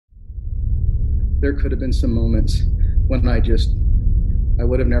there could have been some moments when I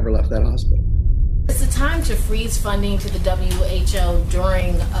would have never left that hospital. Is it time to freeze funding to the WHO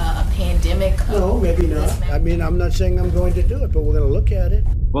during a pandemic? No, maybe not. I mean, I'm not saying I'm going to do it, but we're going to look at it.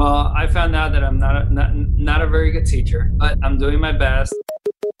 Well, I found out that I'm not a very good teacher, but I'm doing my best.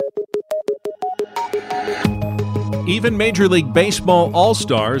 Even Major League Baseball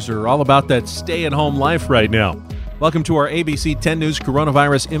All-Stars are all about that stay-at-home life right now. Welcome to our ABC 10 News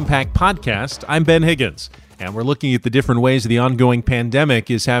Coronavirus Impact Podcast. I'm Ben Higgins, and we're looking at the different ways the ongoing pandemic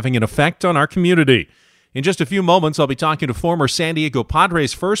is having an effect on our community. In just a few moments, I'll be talking to former San Diego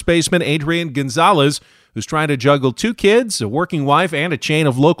Padres first baseman Adrian Gonzalez, who's trying to juggle 2 kids, a working wife, and a chain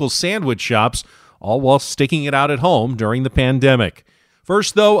of local sandwich shops, all while sticking it out at home during the pandemic.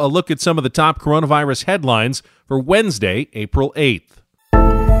 First, though, a look at some of the top coronavirus headlines for Wednesday, April 8th.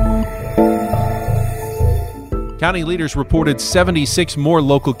 County leaders reported 76 more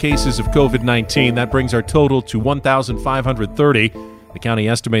local cases of COVID-19. That brings our total to 1,530. The county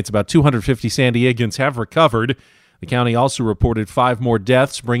estimates about 250 San Diegans have recovered. The county also reported 5 more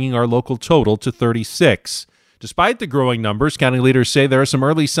deaths, bringing our local total to 36. Despite the growing numbers, county leaders say there are some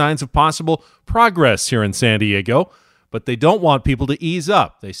early signs of possible progress here in San Diego, but they don't want people to ease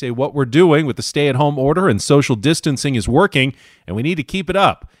up. They say what we're doing with the stay-at-home order and social distancing is working, and we need to keep it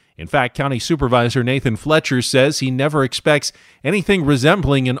up. In fact, County Supervisor Nathan Fletcher says he never expects anything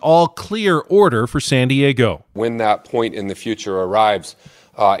resembling an all-clear order for San Diego. When that point in the future arrives,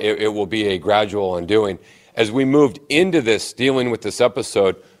 it will be a gradual undoing. As we moved into this, dealing with this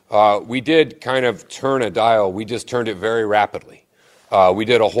episode, we did kind of turn a dial. We just turned it very rapidly. We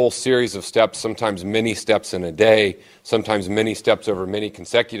did a whole series of steps, sometimes many steps in a day, sometimes many steps over many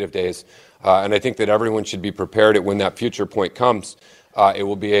consecutive days. And I think that everyone should be prepared at when that future point comes. It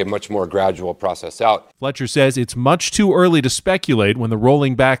will be a much more gradual process out. Fletcher says it's much too early to speculate when the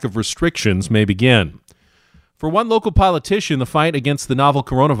rolling back of restrictions may begin. For one local politician, the fight against the novel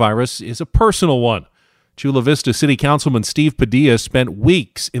coronavirus is a personal one. Chula Vista City Councilman Steve Padilla spent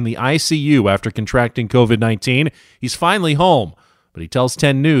weeks in the ICU after contracting COVID-19. He's finally home, but he tells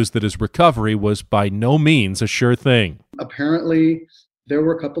 10 News that his recovery was by no means a sure thing. Apparently, there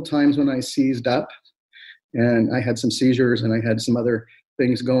were a couple times when I seized up, and I had some seizures and I had some other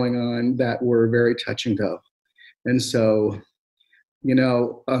things going on that were very touch and go. And so,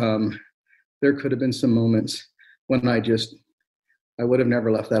 there could have been some moments when I would have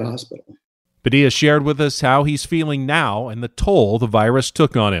never left that hospital. Padilla shared with us how he's feeling now and the toll the virus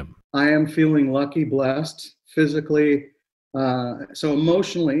took on him. I am feeling lucky, blessed, physically. So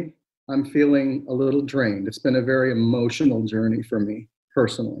emotionally, I'm feeling a little drained. It's been a very emotional journey for me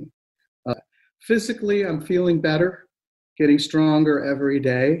personally. Physically, I'm feeling better, getting stronger every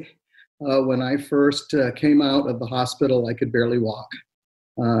day. When I first came out of the hospital, I could barely walk.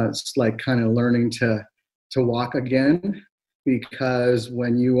 It's like kind of learning to walk again, because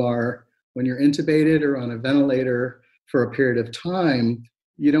when you're intubated or on a ventilator for a period of time,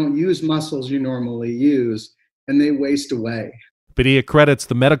 you don't use muscles you normally use, and they waste away. Padilla credits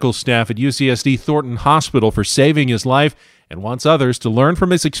the medical staff at UCSD Thornton Hospital for saving his life and wants others to learn from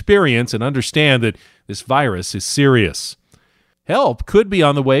his experience and understand that this virus is serious. Help could be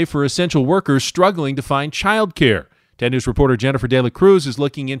on the way for essential workers struggling to find childcare. 10 News reporter Jennifer De La Cruz is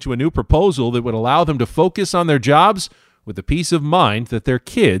looking into a new proposal that would allow them to focus on their jobs with the peace of mind that their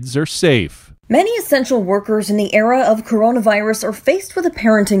kids are safe. Many essential workers in the era of coronavirus are faced with a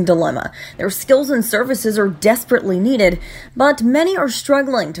parenting dilemma. Their skills and services are desperately needed, but many are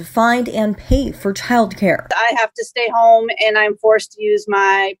struggling to find and pay for childcare. I have to stay home and I'm forced to use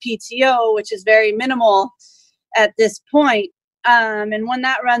my PTO, which is very minimal at this point. And when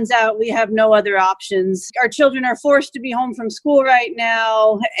that runs out, we have no other options. Our children are forced to be home from school right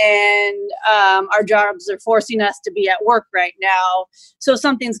now, and our jobs are forcing us to be at work right now. So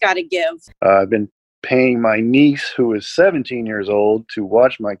something's got to give. I've been paying my niece, who is 17 years old, to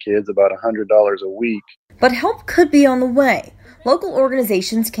watch my kids about $100 a week. But help could be on the way. Local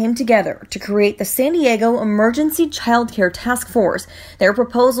organizations came together to create the San Diego Emergency Child Care Task Force. Their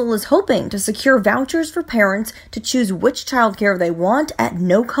proposal is hoping to secure vouchers for parents to choose which child care they want at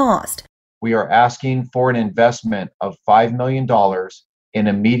no cost. We are asking for an investment of $5 million in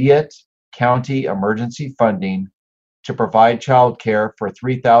immediate county emergency funding to provide child care for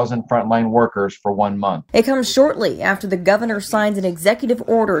 3,000 frontline workers for 1 month. It comes shortly after the governor signs an executive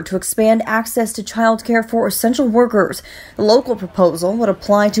order to expand access to child care for essential workers. The local proposal would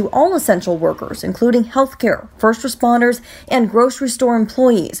apply to all essential workers, including healthcare, first responders, and grocery store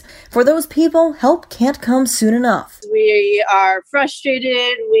employees. For those people, help can't come soon enough. We are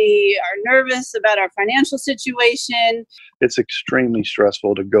frustrated. We are nervous about our financial situation. It's extremely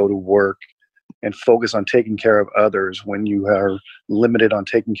stressful to go to work and focus on taking care of others when you are limited on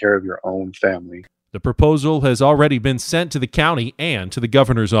taking care of your own family. The proposal has already been sent to the county and to the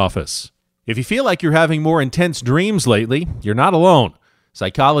governor's office. If you feel like you're having more intense dreams lately, you're not alone.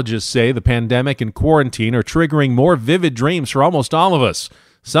 Psychologists say the pandemic and quarantine are triggering more vivid dreams for almost all of us.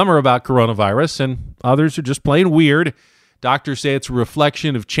 Some are about coronavirus, and others are just plain weird. Doctors say it's a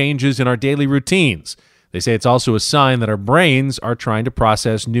reflection of changes in our daily routines. They say it's also a sign that our brains are trying to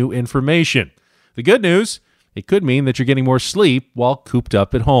process new information. The good news, it could mean that you're getting more sleep while cooped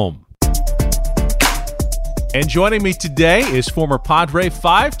up at home. And joining me today is former Padre,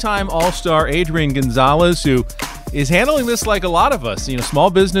 five-time All-Star Adrian Gonzalez, who is handling this like a lot of us. Small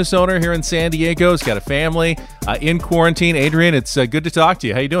business owner here in San Diego. He's got a family in quarantine. Adrian, it's good to talk to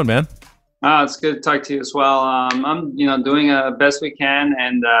you. How you doing, man? It's good to talk to you as well. I'm, doing the best we can,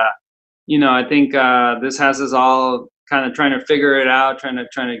 and I think this has us all kind of trying to figure it out, trying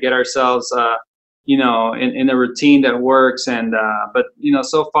to get ourselves, in a routine that works. And but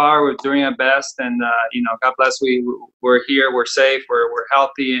so far we're doing our best, and God bless, we're here, we're safe, we're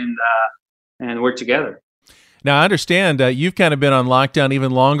healthy, and we're together. Now, I understand you've kind of been on lockdown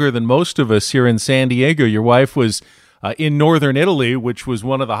even longer than most of us here in San Diego. Your wife was in northern Italy, which was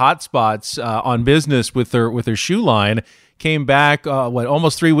one of the hot spots on business with her shoe line. Came back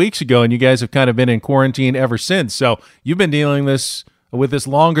almost 3 weeks ago, and you guys have kind of been in quarantine ever since. So you've been dealing with this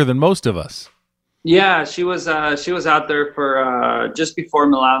longer than most of us. Yeah, she was out there for just before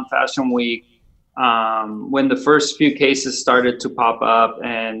Milan Fashion Week, when the first few cases started to pop up,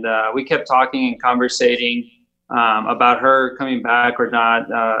 and we kept talking and conversating about her coming back or not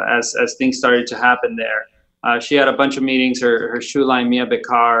as things started to happen there. She had a bunch of meetings. Her shoe line, Mia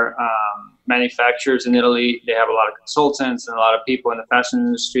Becar, manufacturers in Italy. They have a lot of consultants and a lot of people in the fashion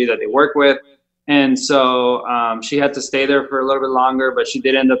industry that they work with. And so she had to stay there for a little bit longer, but she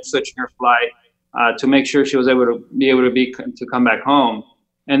did end up switching her flight to make sure she was able to come back home.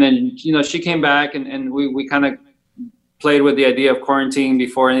 And then, she came back, and we kind of played with the idea of quarantine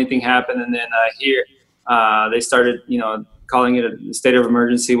before anything happened. And then here they started, calling it a state of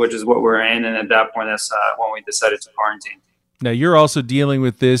emergency, which is what we're in. And at that point, that's when we decided to quarantine. Now, you're also dealing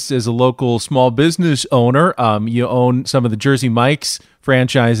with this as a local small business owner. You own some of the Jersey Mike's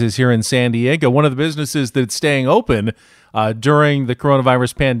franchises here in San Diego, one of the businesses that's staying open during the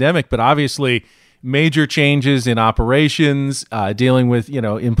coronavirus pandemic, but obviously major changes in operations, dealing with,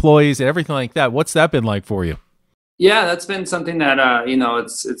 employees and everything like that. What's that been like for you? Yeah, that's been something that,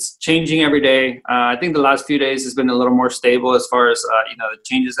 it's changing every day. I think the last few days has been a little more stable as far as, the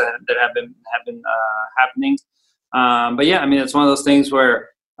changes that have been happening. But yeah, it's one of those things where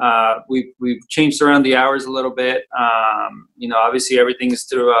we've changed around the hours a little bit. Obviously everything is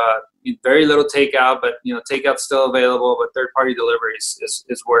through very little takeout, but takeout's still available. But third-party deliveries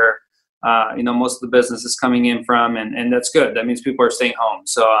is where most of the business is coming in from, and that's good. That means people are staying home.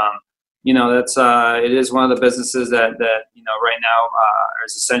 So that's it is one of the businesses that right now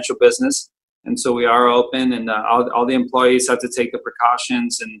is essential business, and so we are open, and all the employees have to take the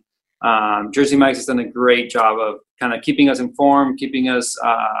precautions. And Jersey Mike's has done a great job of kind of keeping us informed, keeping us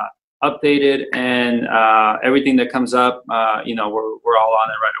updated, and everything that comes up, we're all on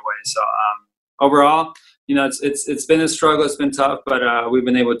it right away. So overall, it's been a struggle. It's been tough, but we've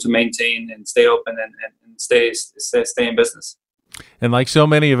been able to maintain and stay open and stay in business. And like so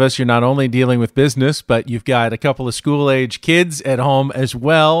many of us, you're not only dealing with business, but you've got a couple of school-age kids at home as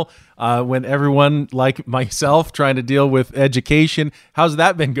well. When everyone, like myself, trying to deal with education, how's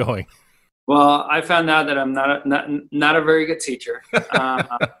that been going? Well, I found out that I'm not a very good teacher,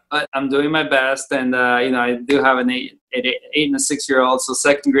 but I'm doing my best. And I do have an 8 and a 6-year-old, so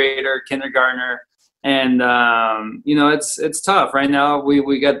second grader, kindergartner, and it's tough right now.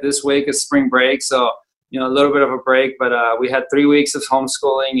 We got this week of spring break, so a little bit of a break, but we had 3 weeks of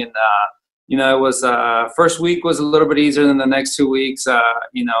homeschooling, and it was first week was a little bit easier than the next 2 weeks, but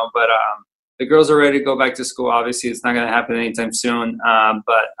the girls are ready to go back to school. Obviously, it's not going to happen anytime soon,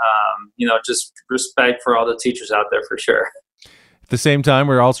 but just respect for all the teachers out there for sure. At the same time,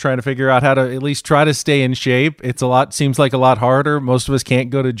 we're all trying to figure out how to at least try to stay in shape. Seems like a lot harder. Most of us can't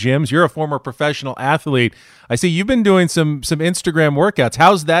go to gyms. You're a former professional athlete. I see you've been doing some Instagram workouts.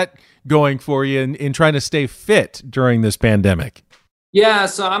 How's that going for you in trying to stay fit during this pandemic? Yeah,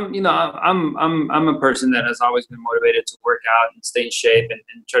 so I'm a person that has always been motivated to work out and stay in shape and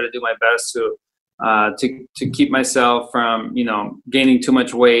try to do my best to keep myself from gaining too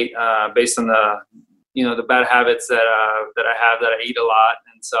much weight based on the bad habits that I have, that I eat a lot.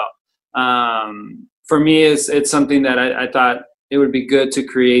 And so for me, it's something that I thought it would be good to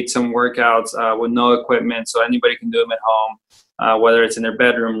create some workouts with no equipment, so anybody can do them at home. whether it's in their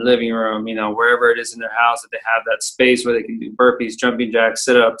bedroom, living room, wherever it is in their house, that they have that space where they can do burpees, jumping jacks,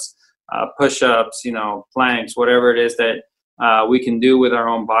 sit-ups, push-ups, planks, whatever it is that we can do with our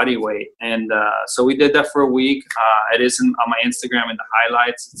own body weight. And so we did that for a week. It is on my Instagram in the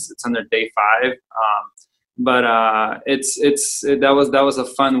highlights. It's under day 5. But that was a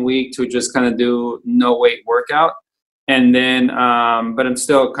fun week to just kind of do no weight workout. And then, but I'm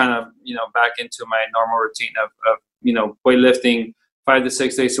still kind of, back into my normal routine of weightlifting 5 to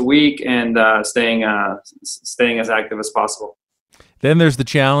 6 days a week and staying as active as possible. Then there's the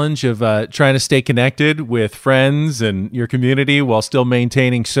challenge of trying to stay connected with friends and your community while still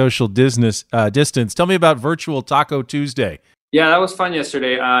maintaining social distance. Tell me about Virtual Taco Tuesday. Yeah, that was fun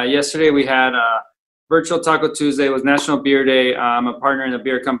yesterday. Yesterday we had Virtual Taco Tuesday. It was National Beer Day. I'm a partner in a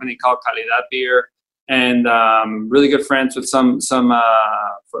beer company called Calidad Beer, and really good friends with some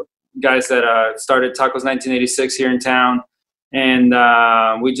guys that started Tacos 1986 here in town. And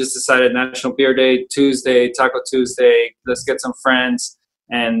we just decided National Beer Day, Tuesday, Taco Tuesday, let's get some friends.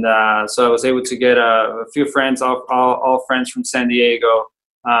 And so I was able to get a few friends, all friends from San Diego.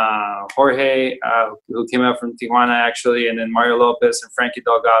 Jorge, who came out from Tijuana actually, and then Mario Lopez and Frankie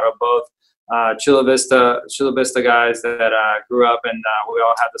Delgado, both Chula Vista guys that grew up, and we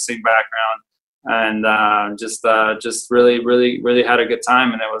all had the same background. And just really had a good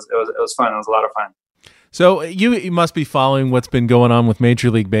time, and it was fun. It was a lot of fun. So you must be following what's been going on with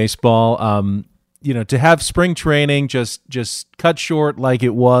Major League Baseball. To have spring training just cut short like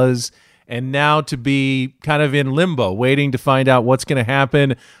it was, and now to be kind of in limbo, waiting to find out what's going to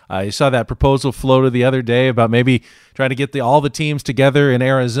happen. You saw that proposal floated the other day about maybe trying to get all the teams together in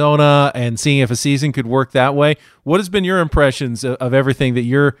Arizona and seeing if a season could work that way. What has been your impressions of everything that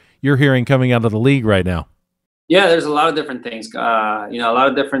you're hearing coming out of the league right now? Yeah, there's a lot of different things, a lot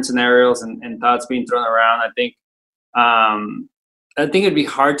of different scenarios and thoughts being thrown around. I think it'd be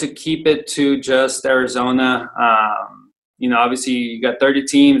hard to keep it to just Arizona. Obviously you got 30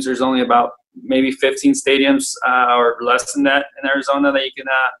 teams. There's only about maybe 15 stadiums or less than that in Arizona that you can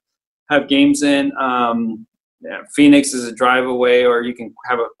have games in. Phoenix is a drive away, or you can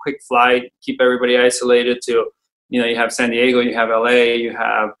have a quick flight, keep everybody isolated to, you have San Diego, you have LA, you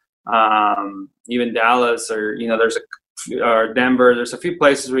have even Dallas, or or Denver. There's a few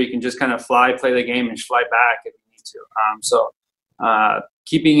places where you can just kind of fly, play the game, and fly back if you need to. So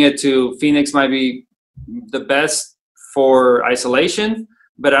keeping it to Phoenix might be the best for isolation,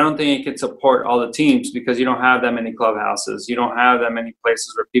 but I don't think it can support all the teams because you don't have that many clubhouses. You don't have that many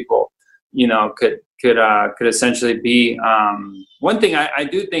places where people, could essentially be. One thing I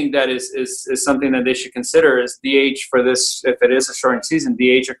do think that is something that they should consider is DH for this, if it is a shortened season,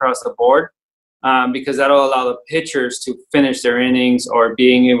 DH across the board, because that'll allow the pitchers to finish their innings or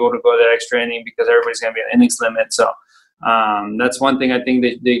being able to go that extra inning because everybody's going to be an innings limit. So that's one thing I think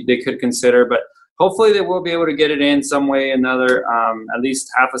they could consider, but hopefully they will be able to get it in some way or another, at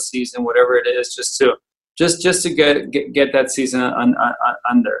least half a season, whatever it is, just to get that season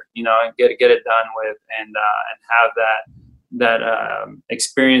under, and get it done with, and have that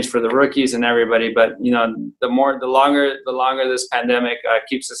experience for the rookies and everybody. But the longer this pandemic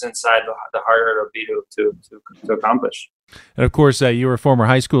keeps us inside, the harder it'll be to accomplish. And of course, you were a former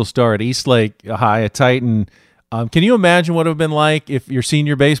high school star at Eastlake High, a Titan. Can you imagine what it would have been like if your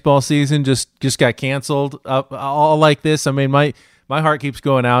senior baseball season just got canceled all like this? I mean, my heart keeps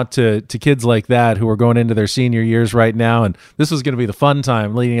going out to kids like that who are going into their senior years right now, and this was going to be the fun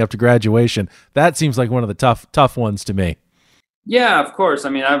time leading up to graduation. That seems like one of the tough ones to me. Yeah, of course. I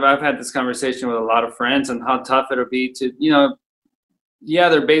mean, I've had this conversation with a lot of friends and how tough it'll be to,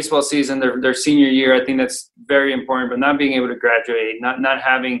 their baseball season, their senior year. I think that's very important, but not being able to graduate, not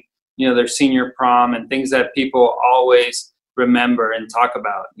having their senior prom and things that people always remember and talk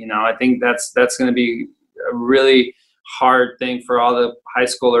about. I think that's going to be a really hard thing for all the high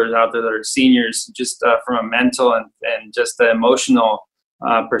schoolers out there that are seniors, just from a mental and just the emotional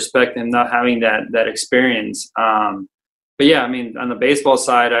perspective, not having that experience. But yeah, I mean, on the baseball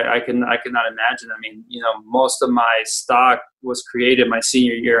side, I could not imagine. I mean, most of my stock was created my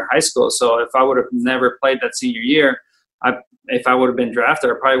senior year of high school. So if I would have never played that senior year, if I would have been drafted,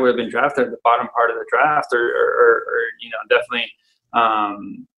 I probably would have been drafted at the bottom part of the draft, or definitely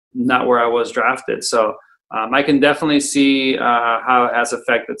not where I was drafted. So I can definitely see how it has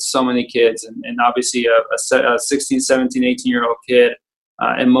affected so many kids, and obviously a 16, 17, 18-year-old kid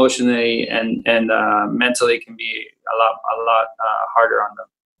emotionally and mentally can be a lot harder on them.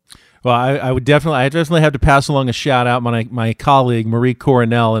 Well, I definitely have to pass along a shout out. My colleague Marie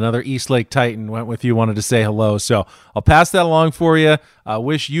Coronel, another Eastlake Titan, went with you, wanted to say hello. So I'll pass that along for you.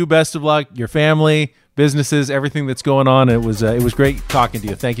 Wish you best of luck, your family, businesses, everything that's going on. It was great talking to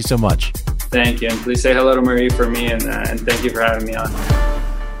you. Thank you so much. Thank you. And please say hello to Marie for me, and thank you for having me on.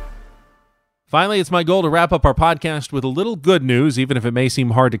 Finally, it's my goal to wrap up our podcast with a little good news, even if it may seem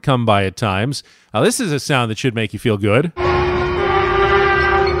hard to come by at times. This is a sound that should make you feel good.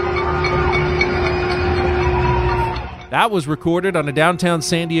 That was recorded on a downtown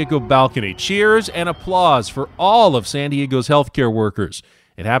San Diego balcony. Cheers and applause for all of San Diego's healthcare workers.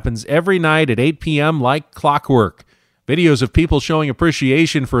 It happens every night at 8 p.m. like clockwork. Videos of people showing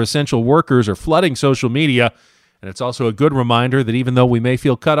appreciation for essential workers are flooding social media, and it's also a good reminder that even though we may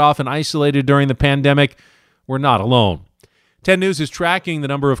feel cut off and isolated during the pandemic, we're not alone. 10 News is tracking the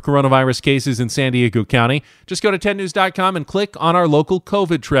number of coronavirus cases in San Diego County. Just go to 10news.com and click on our local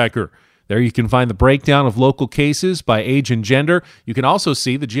COVID tracker. There you can find the breakdown of local cases by age and gender. You can also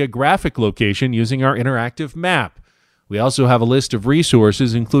see the geographic location using our interactive map. We also have a list of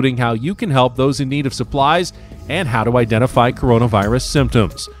resources, including how you can help those in need of supplies and how to identify coronavirus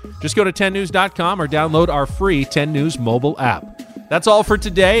symptoms. Just go to 10news.com or download our free 10 News mobile app. That's all for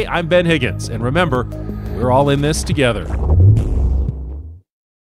today. I'm Ben Higgins, and remember, we're all in this together.